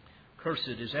 cursed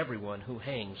is everyone who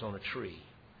hangs on a tree.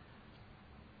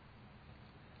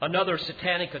 Another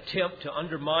satanic attempt to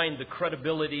undermine the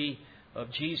credibility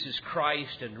of Jesus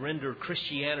Christ and render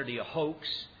Christianity a hoax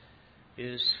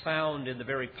is found in the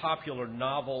very popular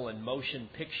novel and motion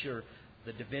picture,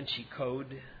 The Da Vinci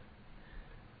Code.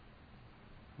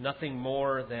 Nothing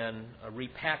more than a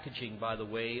repackaging, by the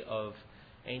way, of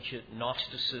ancient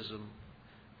Gnosticism.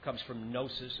 It comes from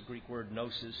gnosis, the Greek word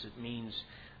gnosis. It means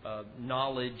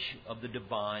knowledge of the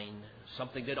divine,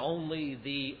 something that only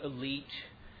the elite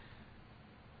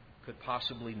could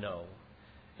possibly know.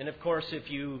 And of course, if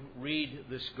you read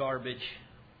this garbage,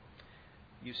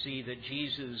 you see that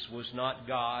Jesus was not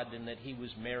God and that He was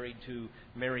married to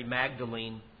Mary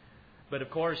Magdalene. But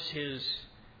of course, His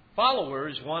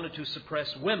followers wanted to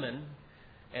suppress women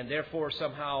and therefore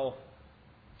somehow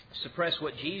suppress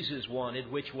what Jesus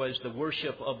wanted, which was the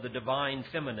worship of the divine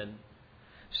feminine.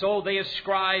 So they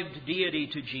ascribed deity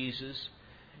to Jesus.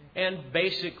 And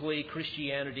basically,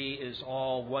 Christianity is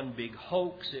all one big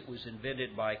hoax. It was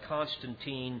invented by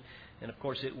Constantine. And of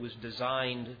course, it was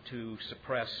designed to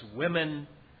suppress women.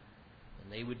 And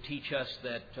they would teach us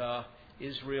that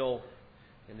Israel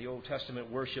in the Old Testament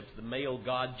worshipped the male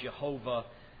god Jehovah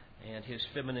and his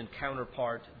feminine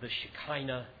counterpart, the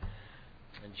Shekinah.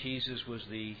 And Jesus was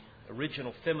the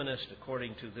original feminist,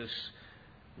 according to this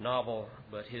novel,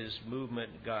 but his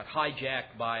movement got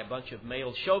hijacked by a bunch of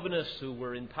male chauvinists who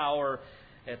were in power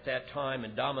at that time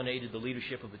and dominated the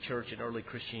leadership of the church in early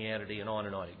Christianity, and on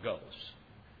it goes.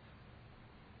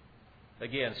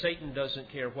 Again, Satan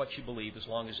doesn't care what you believe as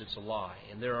long as it's a lie.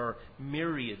 And there are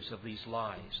myriads of these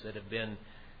lies that have been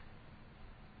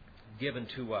given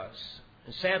to us.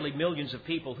 And sadly, millions of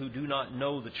people who do not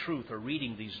know the truth are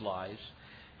reading these lies.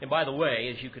 And by the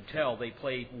way, as you could tell, they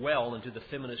play well into the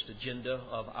feminist agenda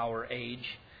of our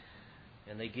age.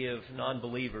 And they give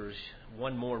non-believers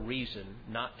one more reason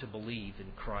not to believe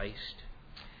in Christ.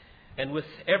 And with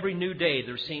every new day,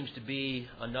 there seems to be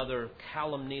another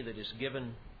calumny that is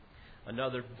given,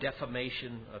 another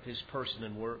defamation of his person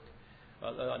and work.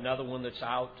 Another one that's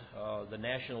out, the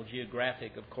National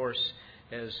Geographic, of course,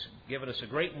 has given us a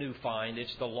great new find.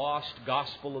 It's the Lost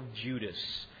Gospel of Judas.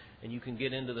 And you can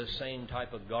get into the same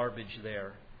type of garbage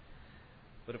there.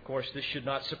 But of course, this should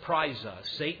not surprise us.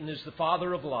 Satan is the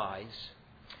father of lies.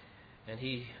 And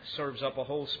he serves up a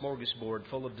whole smorgasbord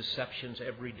full of deceptions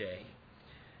every day.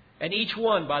 And each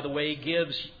one, by the way,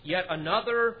 gives yet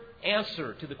another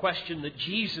answer to the question that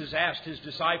Jesus asked his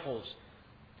disciples.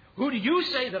 Who do you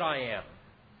say that I am?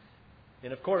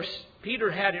 And of course,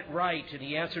 Peter had it right, and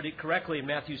he answered it correctly in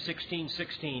Matthew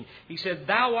 16:16. He said,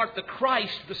 Thou art the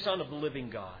Christ, the Son of the living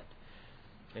God.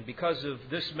 And because of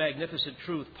this magnificent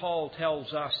truth, Paul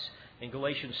tells us in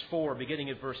Galatians 4, beginning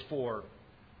at verse 4,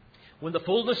 When the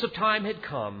fullness of time had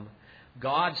come,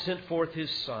 God sent forth His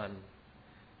Son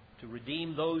to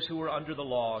redeem those who were under the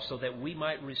law, so that we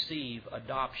might receive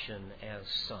adoption as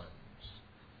sons.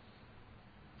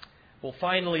 Well,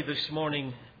 finally, this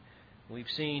morning,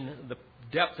 we've seen the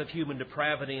depth of human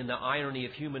depravity and the irony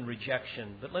of human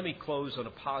rejection. But let me close on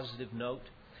a positive note.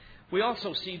 We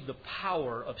also see the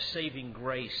power of saving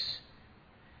grace.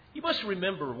 You must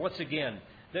remember, once again,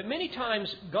 that many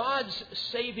times God's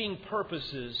saving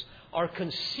purposes are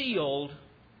concealed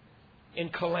in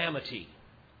calamity.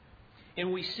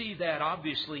 And we see that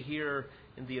obviously here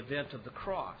in the event of the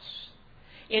cross.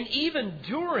 And even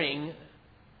during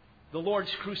the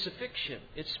Lord's crucifixion,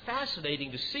 it's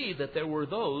fascinating to see that there were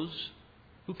those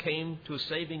who came to a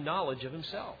saving knowledge of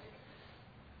Himself.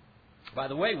 By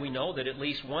the way, we know that at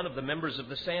least one of the members of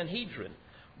the Sanhedrin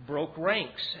broke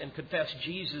ranks and confessed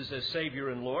Jesus as Savior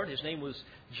and Lord. His name was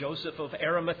Joseph of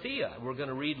Arimathea. We're going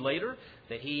to read later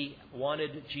that he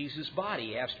wanted Jesus' body.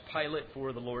 He asked Pilate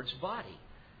for the Lord's body.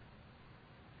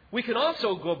 We can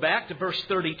also go back to verse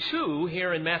 32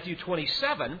 here in Matthew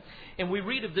 27, and we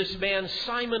read of this man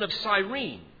Simon of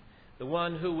Cyrene, the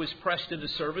one who was pressed into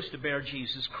service to bear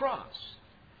Jesus' cross.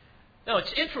 Now,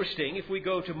 it's interesting, if we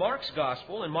go to Mark's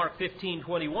Gospel, in Mark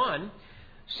 15:21,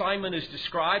 Simon is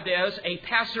described as a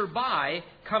passerby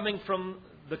coming from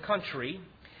the country,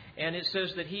 and it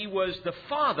says that he was the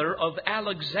father of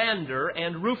Alexander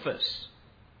and Rufus.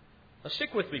 Now,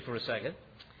 stick with me for a second.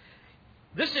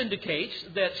 This indicates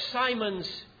that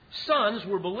Simon's sons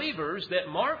were believers that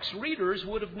Mark's readers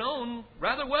would have known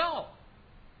rather well.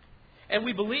 And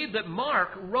we believe that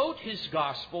Mark wrote his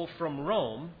Gospel from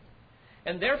Rome,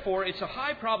 and therefore, it's a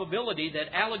high probability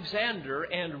that Alexander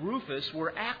and Rufus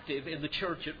were active in the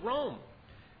church at Rome,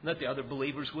 and that the other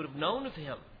believers would have known of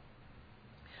him.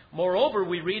 Moreover,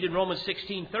 we read in Romans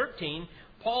 16:13,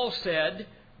 Paul said,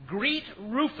 Greet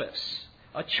Rufus,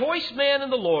 a choice man in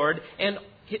the Lord, and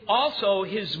also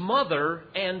his mother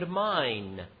and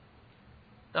mine.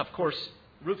 Now, of course,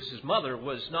 Rufus' mother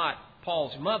was not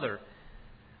Paul's mother,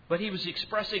 but he was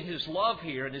expressing his love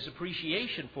here and his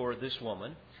appreciation for this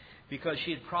woman, because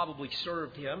she had probably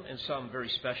served him in some very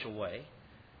special way.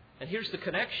 And here's the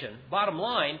connection. Bottom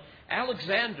line,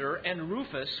 Alexander and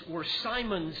Rufus were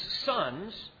Simon's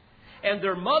sons, and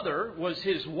their mother was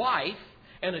his wife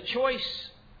and a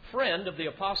choice friend of the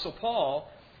Apostle Paul.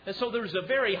 And so there's a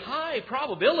very high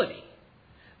probability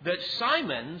that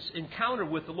Simon's encounter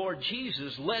with the Lord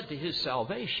Jesus led to his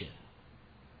salvation.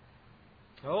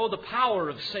 Oh, the power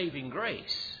of saving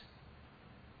grace.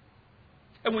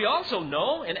 And we also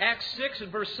know in Acts 6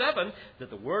 and verse 7 that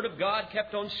the Word of God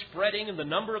kept on spreading and the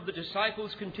number of the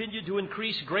disciples continued to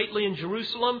increase greatly in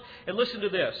Jerusalem. And listen to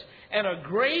this. And a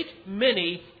great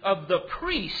many of the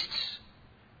priests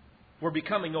were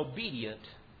becoming obedient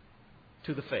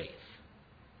to the faith.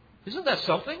 Isn't that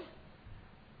something?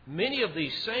 Many of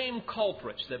these same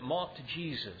culprits that mocked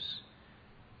Jesus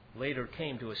later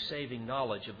came to a saving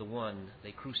knowledge of the one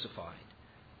they crucified.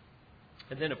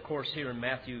 And then, of course, here in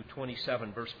Matthew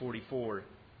 27, verse 44,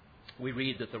 we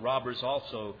read that the robbers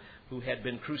also who had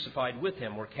been crucified with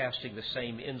him were casting the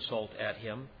same insult at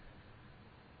him.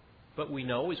 But we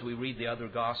know, as we read the other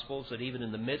Gospels, that even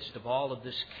in the midst of all of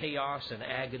this chaos and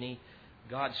agony,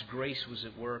 God's grace was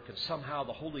at work, and somehow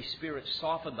the Holy Spirit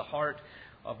softened the heart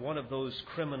of one of those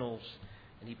criminals,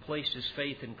 and he placed his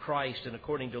faith in Christ. And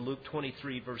according to Luke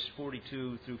 23, verse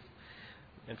 42 through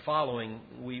and following,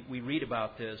 we read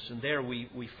about this, and there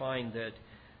we find that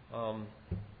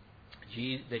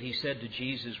that he said to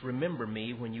Jesus, Remember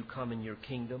me when you come in your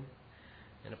kingdom.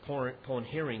 And upon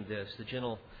hearing this, the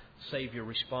gentle Savior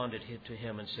responded to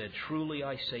him and said, Truly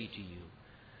I say to you,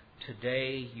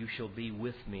 today you shall be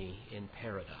with me in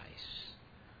paradise.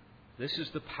 This is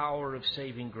the power of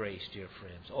saving grace, dear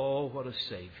friends. Oh, what a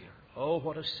Savior. Oh,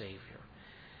 what a Savior.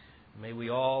 May we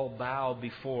all bow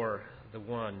before the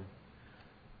one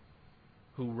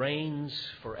who reigns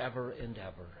forever and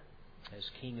ever as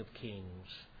King of Kings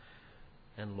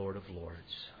and Lord of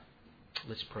Lords.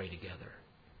 Let's pray together.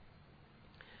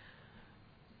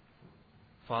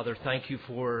 Father, thank you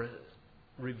for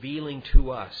revealing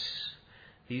to us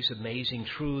these amazing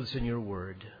truths in your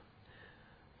word.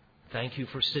 Thank you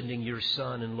for sending your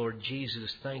Son, and Lord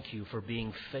Jesus, thank you for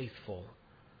being faithful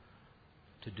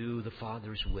to do the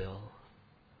Father's will.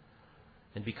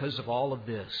 And because of all of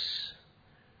this,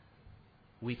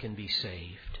 we can be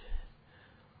saved.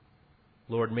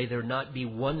 Lord, may there not be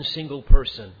one single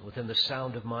person within the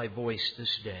sound of my voice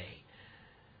this day,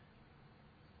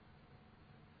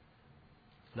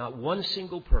 not one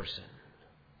single person,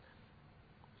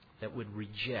 that would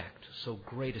reject so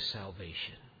great a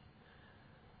salvation.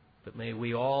 But may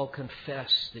we all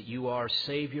confess that you are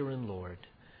Savior and Lord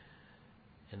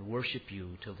and worship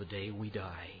you till the day we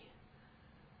die.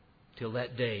 Till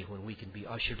that day when we can be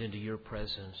ushered into your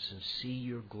presence and see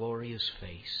your glorious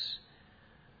face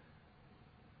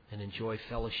and enjoy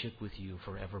fellowship with you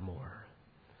forevermore.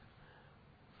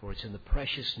 For it's in the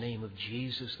precious name of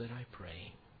Jesus that I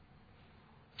pray.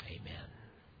 Amen.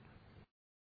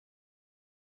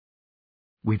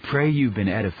 We pray you've been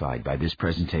edified by this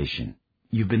presentation.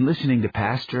 You've been listening to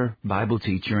Pastor, Bible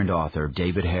teacher, and author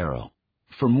David Harrell.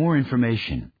 For more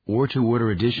information or to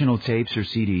order additional tapes or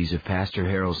CDs of Pastor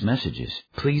Harrell's messages,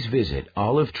 please visit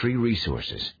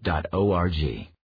olivetreeresources.org.